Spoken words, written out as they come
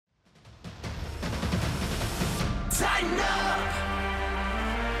Tighten up.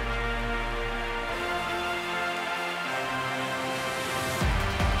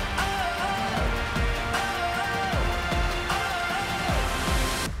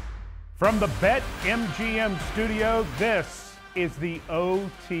 From the BetMGM studio, this is the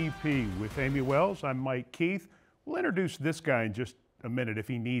OTP with Amie Wells. I'm Mike Keith. We'll introduce this guy in just a minute if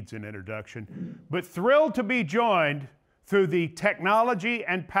he needs an introduction. But thrilled to be joined through the technology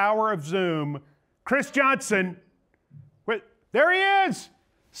and power of Zoom, Chris Johnson. Wait, there he is,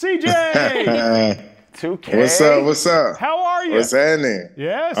 CJ. 2K. What's up? What's up? How are you? What's happening?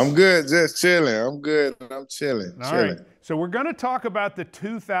 Yes. I'm good, just chilling. I'm good. I'm chilling. All right. So we're going to talk about the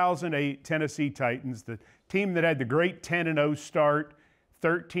 2008 Tennessee Titans, the team that had the great 10-0 start,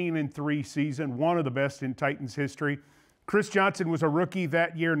 13-3 season, one of the best in Titans history. Chris Johnson was a rookie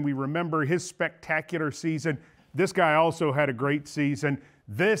that year, and we remember his spectacular season. This guy also had a great season.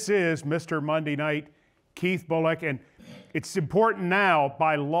 This is Mr. Monday Night, Keith Bulluck, and it's important now,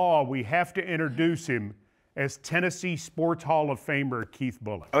 by law, we have to introduce him as Tennessee Sports Hall of Famer Keith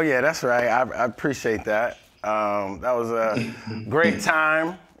Bulluck. Oh, yeah, that's right. I appreciate that. That was a great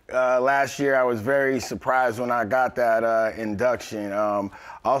time. Last year, I was very surprised when I got that induction.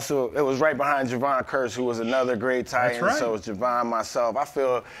 Also, it was right behind Javon Curse, who was another great Titan. Right. So it was Javon, myself. I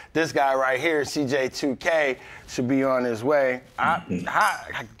feel this guy right here, CJ2K, should be on his way.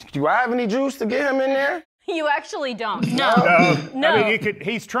 Do I have any juice to get him in there? You actually don't. No. I mean,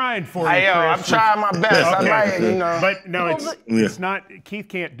 he's trying for you, Chris. I'm trying my best. Okay. I might, But no, it's not. Keith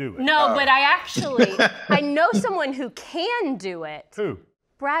can't do it. No, but I know someone who can do it. Who?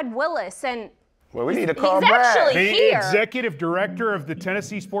 Brad Willis, and well, we need to call he's Brad. actually The here. executive director of the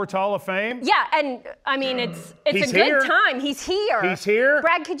Tennessee Sports Hall of Fame? Yeah, and I mean it's He's a good here. time. He's here. He's here.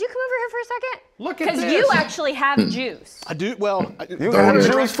 Brad, could you come over here for a second? Look at Because this. you actually have juice. I do. Well, You got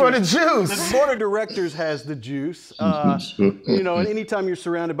juice for the juice. the board of directors has the juice. You know, and anytime you're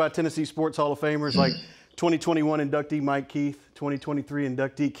surrounded by Tennessee Sports Hall of Famers like 2021 inductee Mike Keith, 2023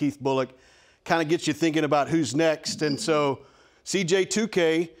 inductee Keith Bulluck, kind of gets you thinking about who's next. And so,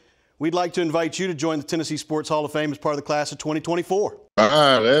 CJ2K, we'd like to invite you to join the Tennessee Sports Hall of Fame as part of the class of 2024.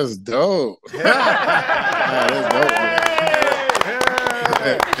 That's dope. That's dope.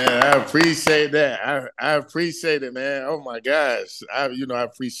 Man, I appreciate that. I appreciate it, man. Oh my gosh. I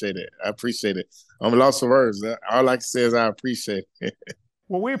appreciate it. I appreciate it. I'm lost for words. All I can say is I appreciate it.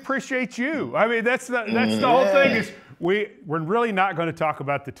 Well, we appreciate you. I mean, that's the whole thing is we're really not going to talk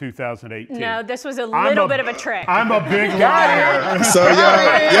about the 2018. No, this was a little bit of a trick. I'm a big liar. So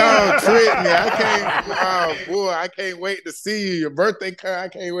y'all tricked me. I can't wait to see you. Your birthday card, I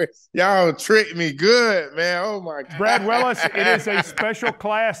can't wait. Y'all tricked me good, man. Oh my God. Brad Willis, it is a special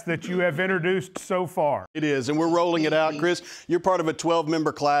class that you have introduced so far. It is, and we're rolling it out. Chris, you're part of a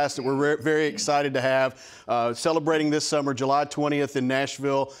 12-member class that we're very excited to have, celebrating this summer, July 20th in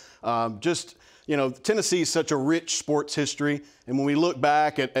Nashville. You know, Tennessee is such a rich sports history, and when we look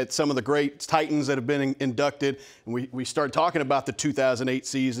back at some of the great Titans that have been inducted, and we start talking about the 2008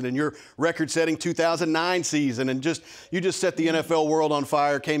 season and your record-setting 2009 season, and you just set the NFL world on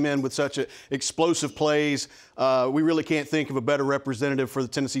fire, came in with such explosive plays. We really can't think of a better representative for the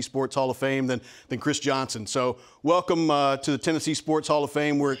Tennessee Sports Hall of Fame than Chris Johnson. So welcome to the Tennessee Sports Hall of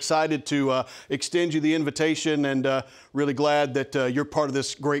Fame. We're excited to extend you the invitation, and really glad that you're part of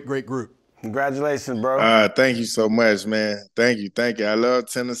this great group. Congratulations, bro. Thank you so much, man. Thank you. I love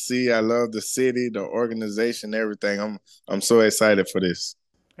Tennessee. I love the city, the organization, everything. I'm so excited for this.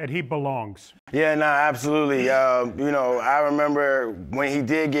 And he belongs. Yeah, no, absolutely. You know, I remember when he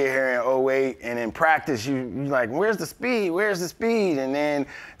did get here in 08, and in practice, you like, where's the speed? Where's the speed? And then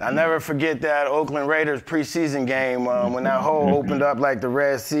I'll never forget that Oakland Raiders preseason game when that hole opened up like the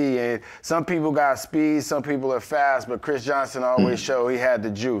Red Sea. And some people got speed, some people are fast, but Chris Johnson always showed he had the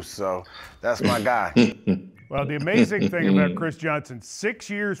juice. So that's my guy. Well, the amazing thing about Chris Johnson, 6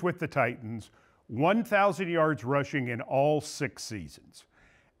 years with the Titans, 1,000 yards rushing in all 6 seasons.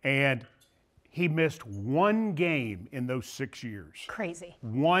 And he missed one game in those 6 years. Crazy.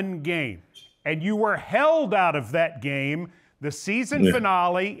 One game. And you were held out of that game, the season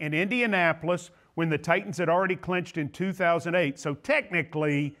finale in Indianapolis, when the Titans had already clinched in 2008. So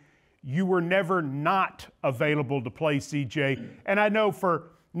technically, you were never not available to play, CJ. And I know for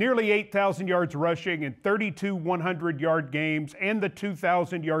nearly 8,000 yards rushing and 32 100-yard games and the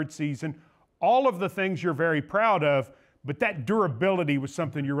 2,000-yard season, all of the things you're very proud of, but that durability was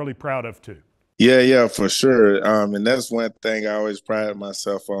something you're really proud of too. Yeah, for sure. And that's one thing I always pride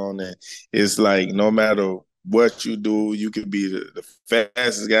myself on. And it's like no matter what you do, you can be the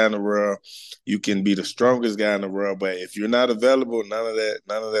fastest guy in the world, you can be the strongest guy in the world, but if you're not available, none of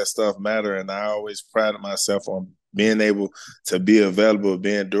that stuff matter. And I always pride myself on being able to be available,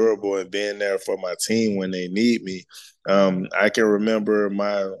 being durable, and being there for my team when they need me. I can remember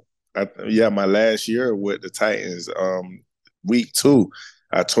my last year with the Titans, week 2,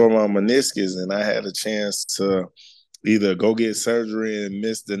 I tore my meniscus, and I had a chance to either go get surgery and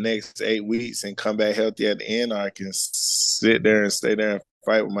miss the next 8 weeks and come back healthy at the end, or I can sit there and stay there and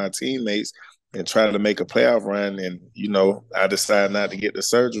fight with my teammates and try to make a playoff run. And, I decided not to get the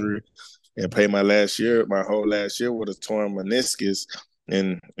surgery and play my whole last year with a torn meniscus.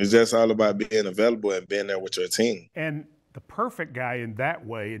 And it's just all about being available and being there with your team. And the perfect guy in that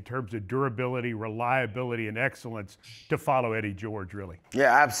way, in terms of durability, reliability, and excellence, to follow Eddie George, really.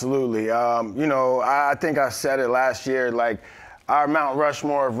 Yeah, absolutely. I think I said it last year, like, our Mount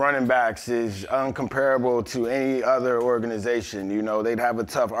Rushmore of running backs is uncomparable to any other organization. They'd have a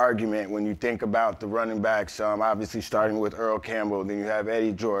tough argument when you think about the running backs, obviously starting with Earl Campbell, then you have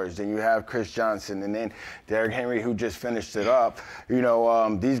Eddie George, then you have Chris Johnson, and then Derrick Henry, who just finished it up.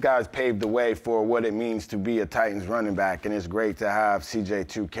 These guys paved the way for what it means to be a Titans running back, and it's great to have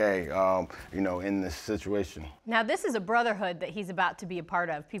CJ2K, in this situation. Now, this is a brotherhood that he's about to be a part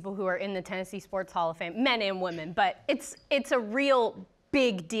of, people who are in the Tennessee Sports Hall of Fame, men and women, but it's a real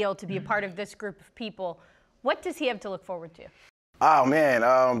big deal to be a part of this group of people. What does he have to look forward to? Oh, man,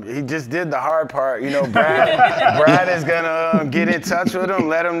 he just did the hard part. Brad is going to get in touch with him,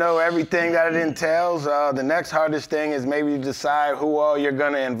 let him know everything that it entails. The next hardest thing is maybe decide who all you're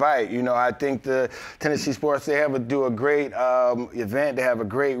going to invite. I think the Tennessee Sports, they do a great event. They have a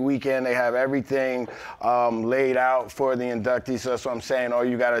great weekend. They have everything laid out for the inductees. So that's what I'm saying. All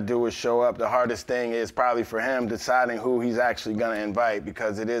you got to do is show up. The hardest thing is probably for him deciding who he's actually going to invite,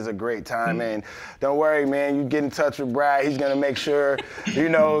 because it is a great time. And don't worry, man, you get in touch with Brad. He's going to make sure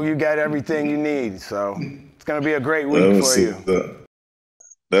you got everything you need. So it's going to be a great week for you.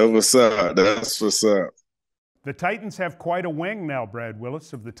 That's what's up. The Titans have quite a wing now, Brad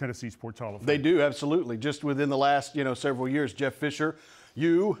Willis, of the Tennessee Sports Hall of Fame. They do, absolutely. Just within the last, several years, Jeff Fisher,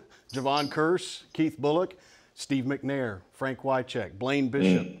 Javon Curse, Keith Bulluck, Steve McNair, Frank Wycheck, Blaine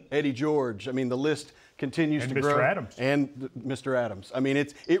Bishop, Eddie George. I mean, the list continues to grow. Mr. Adams. And Mr. Adams. I mean,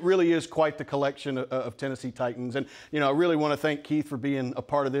 it really is quite the collection of Tennessee Titans. And, I really want to thank Keith for being a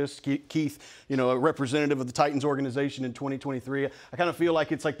part of this. Keith, a representative of the Titans organization in 2023. I kind of feel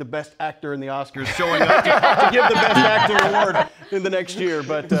like it's like the best actor in the Oscars showing up to give the best actor award in the next year.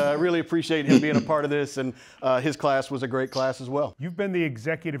 But I really appreciate him being a part of this. And his class was a great class as well. You've been the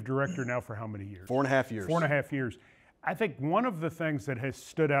executive director now for how many years? 4.5 years. 4.5 years. I think one of the things that has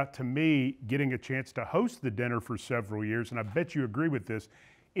stood out to me, getting a chance to host the dinner for several years, and I bet you agree with this,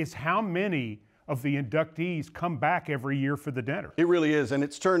 is how many of the inductees come back every year for the dinner. It really is, and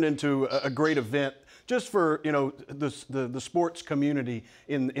it's turned into a great event just for the sports community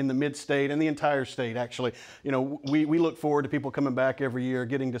in the mid-state and the entire state. Actually, we look forward to people coming back every year,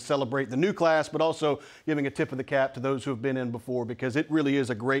 getting to celebrate the new class, but also giving a tip of the cap to those who have been in before, because it really is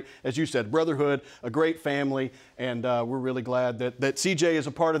a great, as you said, brotherhood, a great family, and we're really glad that CJ is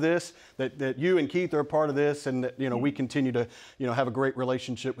a part of this, that you and Keith are a part of this, and that we continue to have a great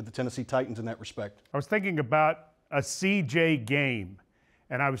relationship with the Tennessee Titans in that respect. I was thinking about a CJ game.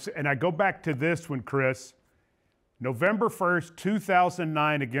 And I go back to this one, Chris, November 1st,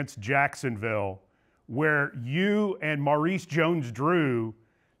 2009 against Jacksonville, where you and Maurice Jones-Drew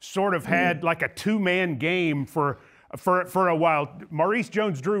sort of had like a two-man game for a while. Maurice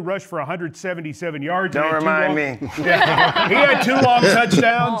Jones-Drew rushed for 177 yards. Don't remind me. Yeah, he had 2 long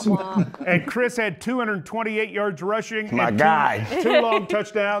touchdowns, and Chris had 228 yards rushing. My guy. 2 long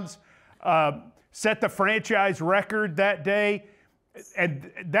touchdowns. Set the franchise record that day. And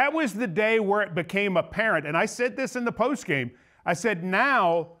that was the day where it became apparent. And I said this in the postgame. I said,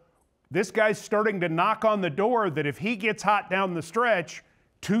 now this guy's starting to knock on the door that if he gets hot down the stretch,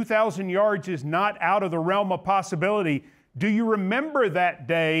 2,000 yards is not out of the realm of possibility. Do you remember that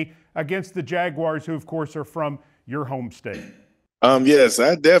day against the Jaguars, who, of course, are from your home state? Yes,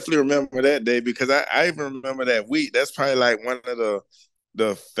 I definitely remember that day, because I even remember that week. That's probably like one of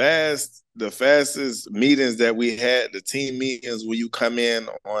the fastest meetings that we had, the team meetings, where you come in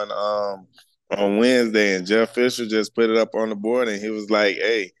on Wednesday, and Jeff Fisher just put it up on the board, and he was like,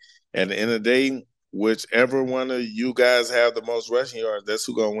 hey, at the end of the day, whichever one of you guys have the most rushing yards, that's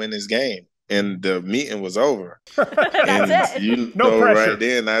who's gonna win this game. And the meeting was over. And No pressure. Right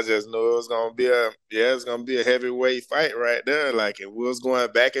then, I just knew it was gonna be a heavyweight fight right there. Like, it was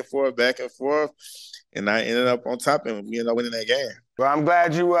going back and forth, and I ended up on top, and we ended up winning that game. Well, I'm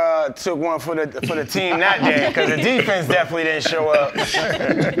glad you took one for the team that day, because the defense definitely didn't show up.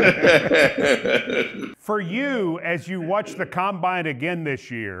 For you, as you watch the Combine again this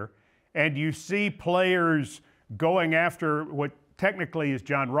year, and you see players going after what technically is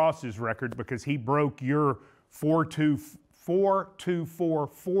John Ross's record because he broke your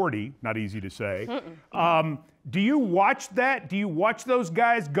 4.2440, not easy to say. Do you watch that? Do you watch those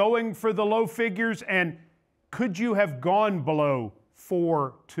guys going for the low figures? And could you have gone below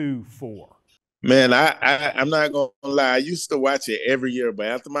 4.24? Man, I'm not gonna lie. I used to watch it every year, but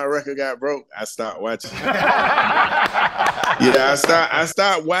after my record got broke, I stopped watching it. I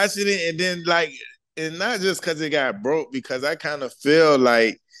stopped watching it, and then and not just because it got broke, because I kind of feel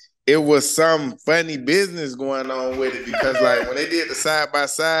like it was some funny business going on with it. Because when they did the side by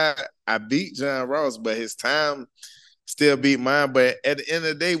side, I beat John Ross, but his time still beat mine. But at the end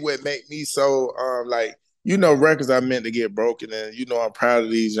of the day, what made me so records are meant to get broken, and I'm proud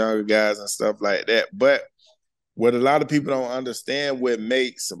of these younger guys and stuff like that. But what a lot of people don't understand, what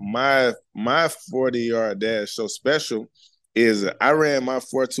makes my 40-yard dash so special, is I ran my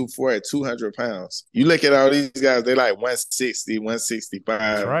 4.24 at 200 pounds. You look at all these guys, they like 160, 165,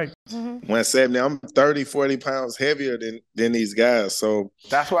 that's right. 170. I'm 30, 40 pounds heavier than these guys. So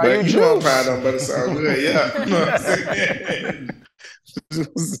that's why I'm proud of them, but it's all good. Yeah. You know what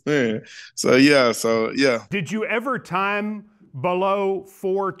I'm saying? So yeah. Did you ever time below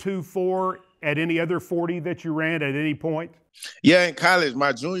 4.24 at any other 40 that you ran at any point? Yeah, in college,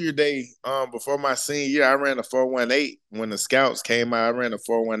 my junior day, before my senior year, I ran a 4.18. When the scouts came out, I ran a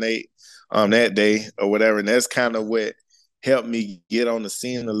 4.18 that day or whatever. And that's kind of what helped me get on the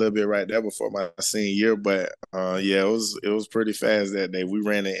scene a little bit right there before my senior year. But it was pretty fast that day. We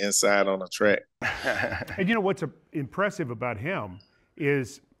ran it inside on the track. And you know what's impressive about him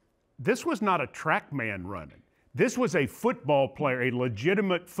is this was not a track man running. This was a football player, a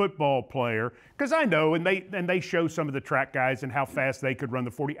legitimate football player, because I know, and they show some of the track guys and how fast they could run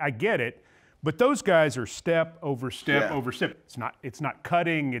the 40. I get it, but those guys are step over step over step. It's not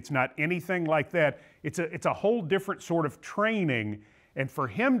cutting, it's not anything like that. It's a whole different sort of training, and for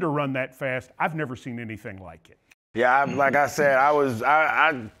him to run that fast, I've never seen anything like it. Yeah, like I said,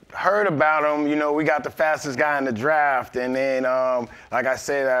 I heard about him. We got the fastest guy in the draft, and then, like I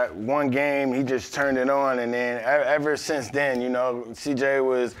said, that one game, he just turned it on, and then ever since then, CJ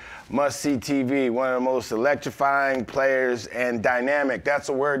was must-see TV, one of the most electrifying players, and dynamic. That's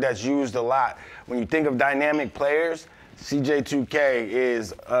a word that's used a lot. When you think of dynamic players, CJ2K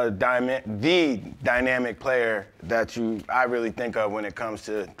is the dynamic player that I really think of when it comes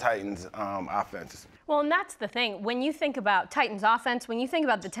to Titans offenses. Well, and that's the thing. When you think about Titans offense, when you think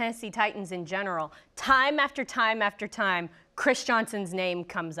about the Tennessee Titans in general, time after time after time, Chris Johnson's name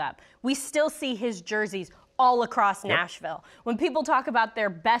comes up. We still see his jerseys all across Nashville. When people talk about their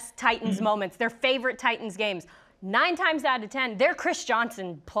best Titans moments, their favorite Titans games, 9 times out of 10, they're Chris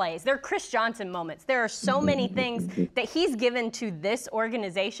Johnson plays. They're Chris Johnson moments. There are so many things that he's given to this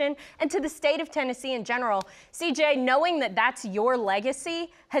organization and to the state of Tennessee in general. CJ, knowing that that's your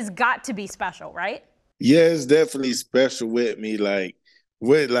legacy has got to be special, right? Yeah, it's definitely special with me.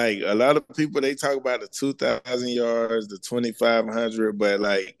 With a lot of people, they talk about the 2,000 yards, the 2,500, but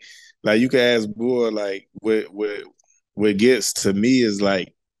you can ask Bull, what gets to me is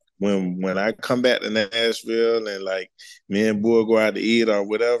when I come back to Nashville and me and Bull go out to eat or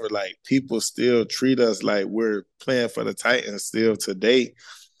whatever, people still treat us like we're playing for the Titans still today. You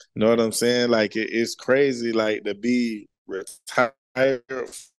know what I'm saying? It's crazy to be retired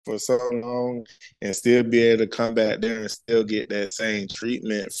for so long and still be able to come back there and still get that same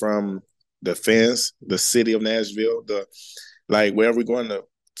treatment from the fans, the city of Nashville, wherever we go in the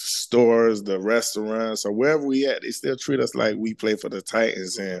stores, the restaurants, or wherever we at, they still treat us like we play for the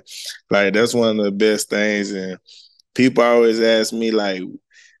Titans. And that's one of the best things. And people always ask me I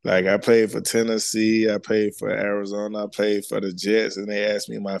played for Tennessee, I played for Arizona, I played for the Jets, and they ask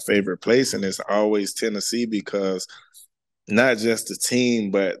me my favorite place, and it's always Tennessee, because not just the team,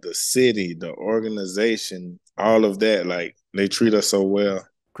 but the city, the organization, all of that, they treat us so well.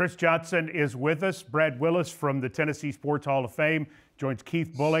 Chris Johnson is with us. Brad Willis from the Tennessee Sports Hall of Fame joins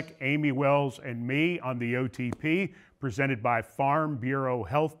Keith Bulluck, Amie Wells, and me on the OTP, presented by Farm Bureau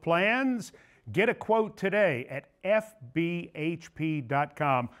Health Plans. Get a quote today at fbhp.com.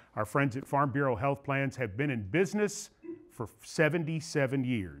 Our friends at Farm Bureau Health Plans have been in business for 77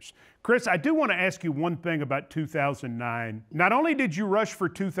 years. Chris, I do want to ask you one thing about 2009. Not only did you rush for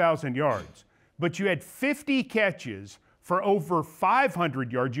 2,000 yards, but you had 50 catches for over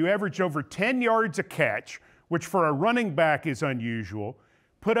 500 yards. You averaged over 10 yards a catch, which for a running back is unusual.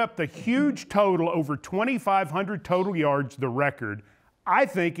 Put up the huge total, over 2,500 total yards, the record. I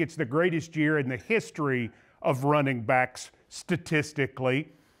think it's the greatest year in the history of running backs statistically.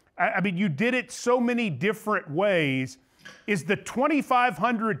 I mean, you did it so many different ways. Is the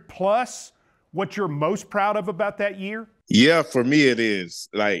 2,500 plus what you're most proud of about that year? Yeah, for me it is.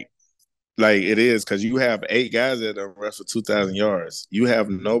 Like it is, because you have 8 guys that have rushed for 2,000 yards. You have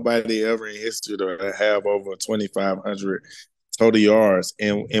nobody ever in history to have over 2,500 total yards.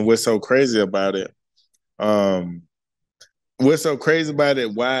 And what's so crazy about it,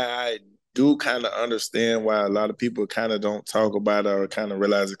 why I do kind of understand why a lot of people kind of don't talk about it or kind of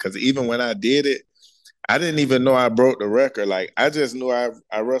realize it, because even when I did it, I didn't even know I broke the record. Like, I just knew I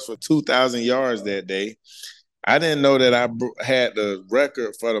rushed for 2,000 yards that day. I didn't know that I had the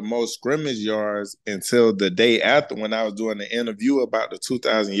record for the most scrimmage yards until the day after, when I was doing the interview about the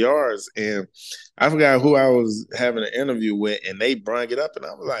 2,000 yards. And I forgot who I was having an interview with, and they brought it up, and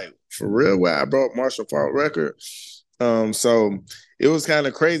I was like, for real? Where I broke Marshall Faulk record? So it was kind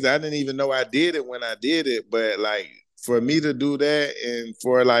of crazy. I didn't even know I did it when I did it. But, like, for me to do that, and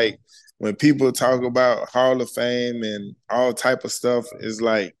for, like, when people talk about Hall of Fame and all type of stuff, is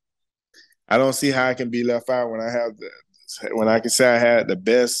like, I don't see how I can be left out when I can say I had the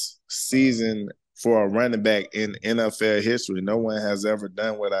best season for a running back in NFL history. No one has ever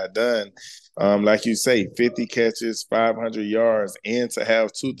done what I done. Like you say, 50 catches, 500 yards, and to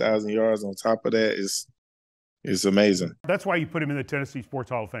have 2,000 yards on top of that is amazing. That's why you put him in the Tennessee Sports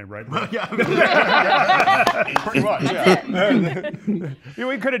Hall of Fame, right? Yeah, pretty much. Yeah.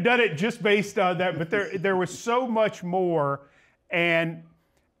 We could have done it just based on that, but there was so much more. And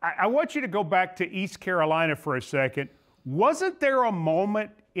I want you to go back to East Carolina for a second. Wasn't there a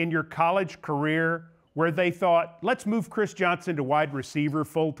moment in your college career where they thought, let's move Chris Johnson to wide receiver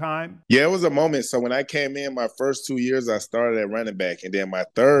full time? Yeah, it was a moment. So when I came in, my first 2 years, I started at running back. And then my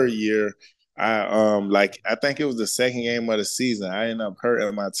third year, I think it was the second game of the season, I ended up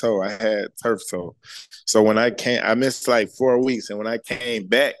hurting my toe. I had turf toe. So when I missed like 4 weeks. And when I came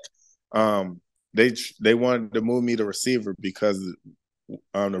back, they wanted to move me to receiver because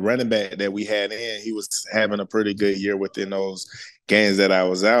the running back that we had in, he was having a pretty good year within those games that I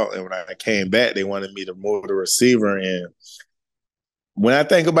was out. And when I came back, they wanted me to move the receiver. And when I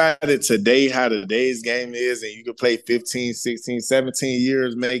think about it today, how today's game is, and you can play 15, 16, 17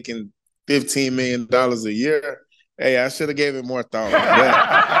 years making $15 million a year, hey, I should have gave it more thought.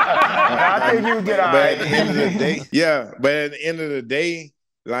 I think you would get all right. At the end of the day, yeah, but at the end of the day,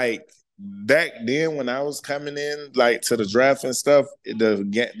 like, back then when I was coming in, like, to the draft and stuff,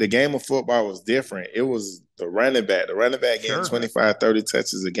 the game of football was different. It was the running back getting 25, 30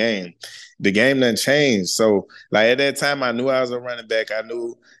 touches a game. The game done changed. So, like, at that time, I knew I was a running back. I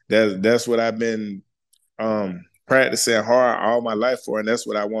knew that's what I've been practicing hard all my life for, and that's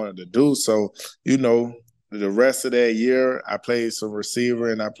what I wanted to do. So, you know, the rest of that year, I played some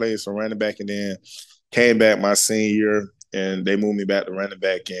receiver and I played some running back, and then came back my senior year, and they moved me back to running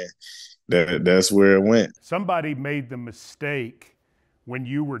back, and that's where it went. Somebody made the mistake when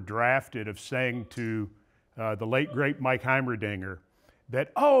you were drafted of saying to the late great Mike Heimerdinger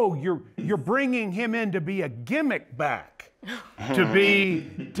that, oh, you're bringing him in to be a gimmick back, to be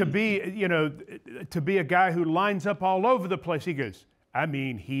a guy who lines up all over the place. He goes, I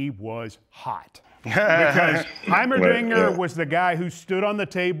mean, he was hot. Because Heimerdinger was the guy who stood on the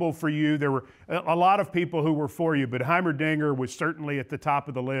table for you. There were a lot of people who were for you, but Heimerdinger was certainly at the top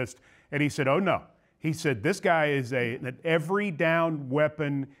of the list. And he said, oh, no. He said, this guy is an every down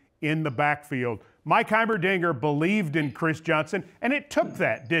weapon in the backfield. Mike Heimerdinger believed in Chris Johnson, and it took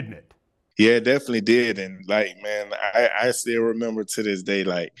that, didn't it? Yeah, it definitely did. And, like, man, I still remember to this day,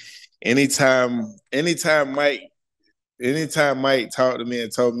 like, anytime Mike talked to me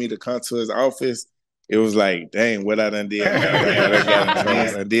and told me to come to his office, it was like, dang, what I done did.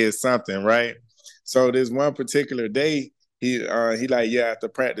 I did something, right? So this one particular day, he like, yeah, after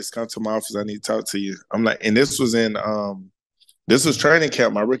practice, come to my office. I need to talk to you. I'm like, and this was training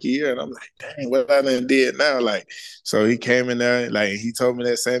camp, my rookie year. And I'm like, dang, what I done did now? Like, so he came in there, like, he told me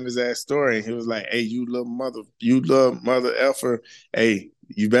that same exact story. And he was like, hey, you little mother effer. Hey,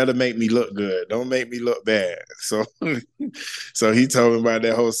 you better make me look good. Don't make me look bad. So, so he told me about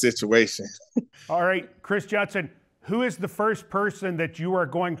that whole situation. All right, Chris Johnson, who is the first person that you are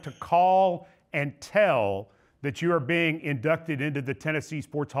going to call and tell that you are being inducted into the Tennessee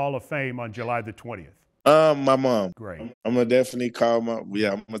Sports Hall of Fame on July the 20th? My mom. Great. I'm gonna definitely call I'm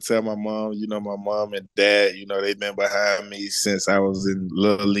gonna tell my mom. You know, my mom and dad, you know, they've been behind me since I was in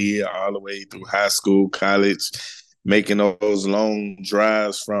Little League all the way through high school, college, making those long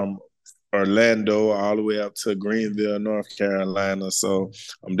drives from Orlando all the way up to Greenville, North Carolina. So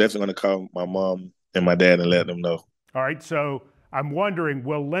I'm definitely gonna call my mom and my dad and let them know. All right, so I'm wondering,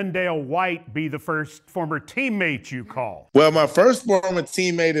 will Lindale White be the first former teammate you call? Well, my first former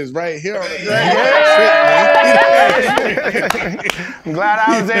teammate is right here on the I'm glad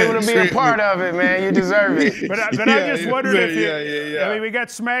I was able to be a part of it, man. You deserve it. But I just wondered if I mean, we got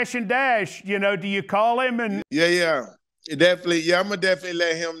Smash and Dash. You know, do you call him? And Definitely. Yeah, I'm gonna definitely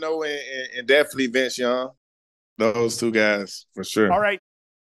let him know, and definitely Vince Young. Those two guys for sure. All right.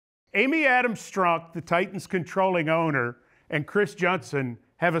 Amy Adams-Strunk, the Titans' controlling owner, and Chris Johnson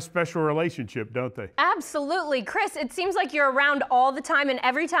have a special relationship, don't they? Absolutely. Chris, it seems like you're around all the time, and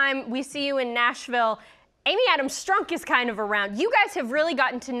every time we see you in Nashville, Amy Adams-Strunk is kind of around. You guys have really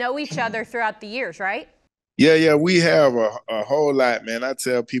gotten to know each other throughout the years, right? Yeah, we have a whole lot, man. I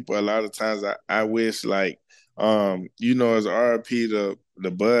tell people a lot of times I wish, like, you know, as RP the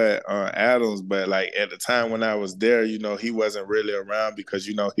Bud Adams, but like at the time when I was there, you know, he wasn't really around because,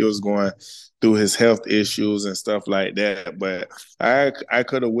 you know, he was going through his health issues and stuff like that. But I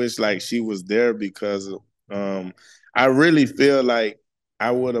could have wished like she was there because I really feel like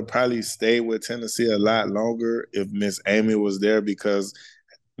I would have probably stayed with Tennessee a lot longer if Miss Amy was there, because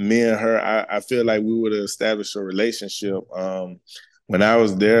me and her, I feel like we would have established a relationship. When I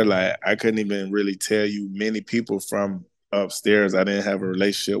was there, like I couldn't even really tell you many people from upstairs. I didn't have a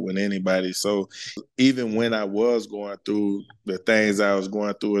relationship with anybody. So even when I was going through the things I was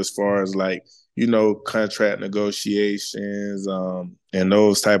going through as far as like, you know, contract negotiations and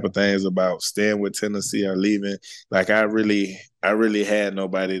those type of things about staying with Tennessee or leaving, like I really had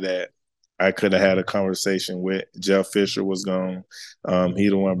nobody that I could have had a conversation with. Jeff Fisher was gone. He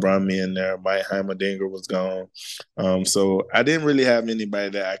the one brought me in there. Mike Heimerdinger was gone. So I didn't really have anybody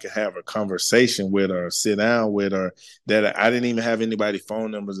that I could have a conversation with or sit down with, or that I didn't even have anybody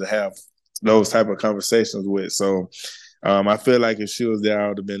phone numbers to have those type of conversations with. So I feel like if she was there, I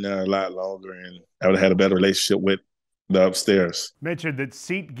would have been there a lot longer and I would have had a better relationship with the upstairs. Mentioned that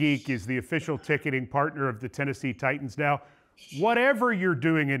SeatGeek is the official ticketing partner of the Tennessee Titans now. Whatever you're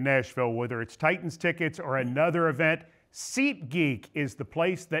doing in Nashville, whether it's Titans tickets or another event, SeatGeek is the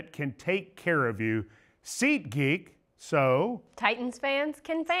place that can take care of you. SeatGeek, so... Titans fans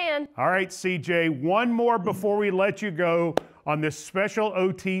can fan. All right, CJ, one more before we let you go on this special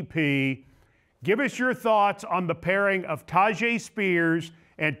OTP. Give us your thoughts on the pairing of Tajay Spears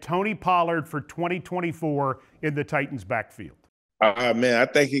and Tony Pollard for 2024 in the Titans backfield. Man, I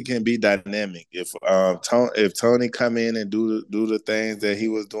think it can be dynamic. If Tony come in and do the things that he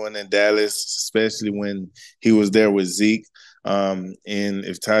was doing in Dallas, especially when he was there with Zeke, and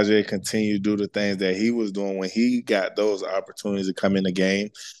if Tajay continue to do the things that he was doing when he got those opportunities to come in the game,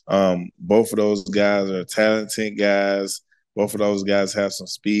 both of those guys are talented guys. Both of those guys have some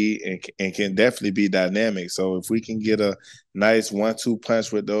speed and can definitely be dynamic. So if we can get a nice 1-2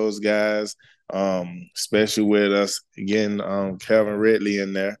 punch with those guys, especially with us getting Calvin Ridley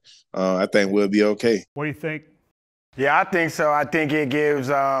in there, I think we'll be okay. What do you think? Yeah, I think so. I think it gives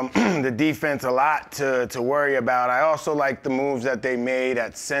the defense a lot to worry about. I also like the moves that they made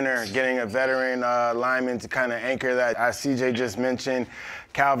at center, getting a veteran lineman to kind of anchor that. CJ just mentioned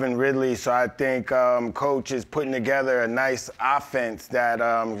Calvin Ridley, so I think Coach is putting together a nice offense that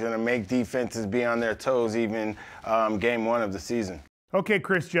is going to make defenses be on their toes even game one of the season. Okay,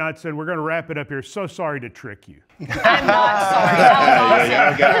 Chris Johnson, we're going to wrap it up here. So sorry to trick you. I'm not sorry.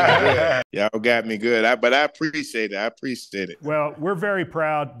 That was awesome. Y'all got me good, but I appreciate it. Well, we're very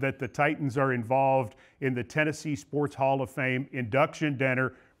proud that the Titans are involved in the Tennessee Sports Hall of Fame induction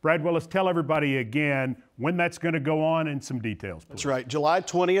dinner. Brad Willis, tell everybody again when that's going to go on and some details, please. That's right. July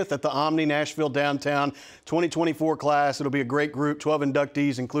 20th at the Omni Nashville downtown, 2024 class. It'll be a great group, 12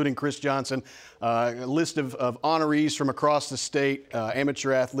 inductees, including Chris Johnson, a list of honorees from across the state,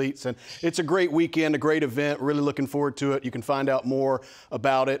 amateur athletes. And it's a great weekend, a great event. Really looking forward to it. You can find out more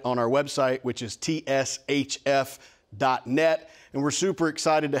about it on our website, which is TSHF.net. And we're super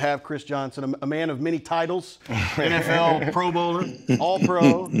excited to have Chris Johnson, a man of many titles, NFL Pro Bowler,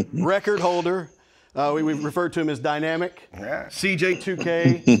 All-Pro, record holder. We refer to him as Dynamic,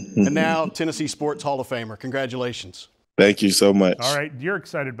 CJ2K, and now Tennessee Sports Hall of Famer. Congratulations. Thank you so much. All right, you're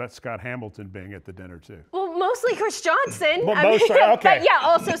excited about Scott Hamilton being at the dinner, too. Well, mostly Chris Johnson. Well, okay. But yeah,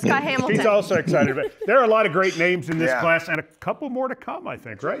 also Scott Hamilton. He's also excited about it. There are a lot of great names in this class and a couple more to come, I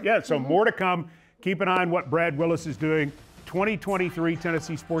think, right? Yeah, so more to come. Keep an eye on what Brad Willis is doing. 2023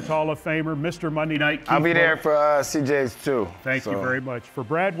 Tennessee Sports Hall of Famer, Mr. Monday Night Keith I'll be there Bulluck. for CJ's too. Thank you very much. For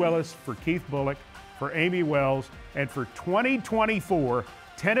Brad Willis, for Keith Bulluck, for Amy Wells, and for 2024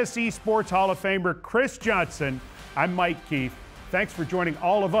 Tennessee Sports Hall of Famer Chris Johnson, I'm Mike Keith. Thanks for joining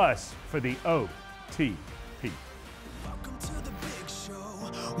all of us for the OTP. Welcome to the big show,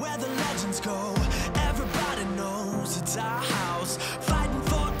 where the legends go. Everybody knows it's our house.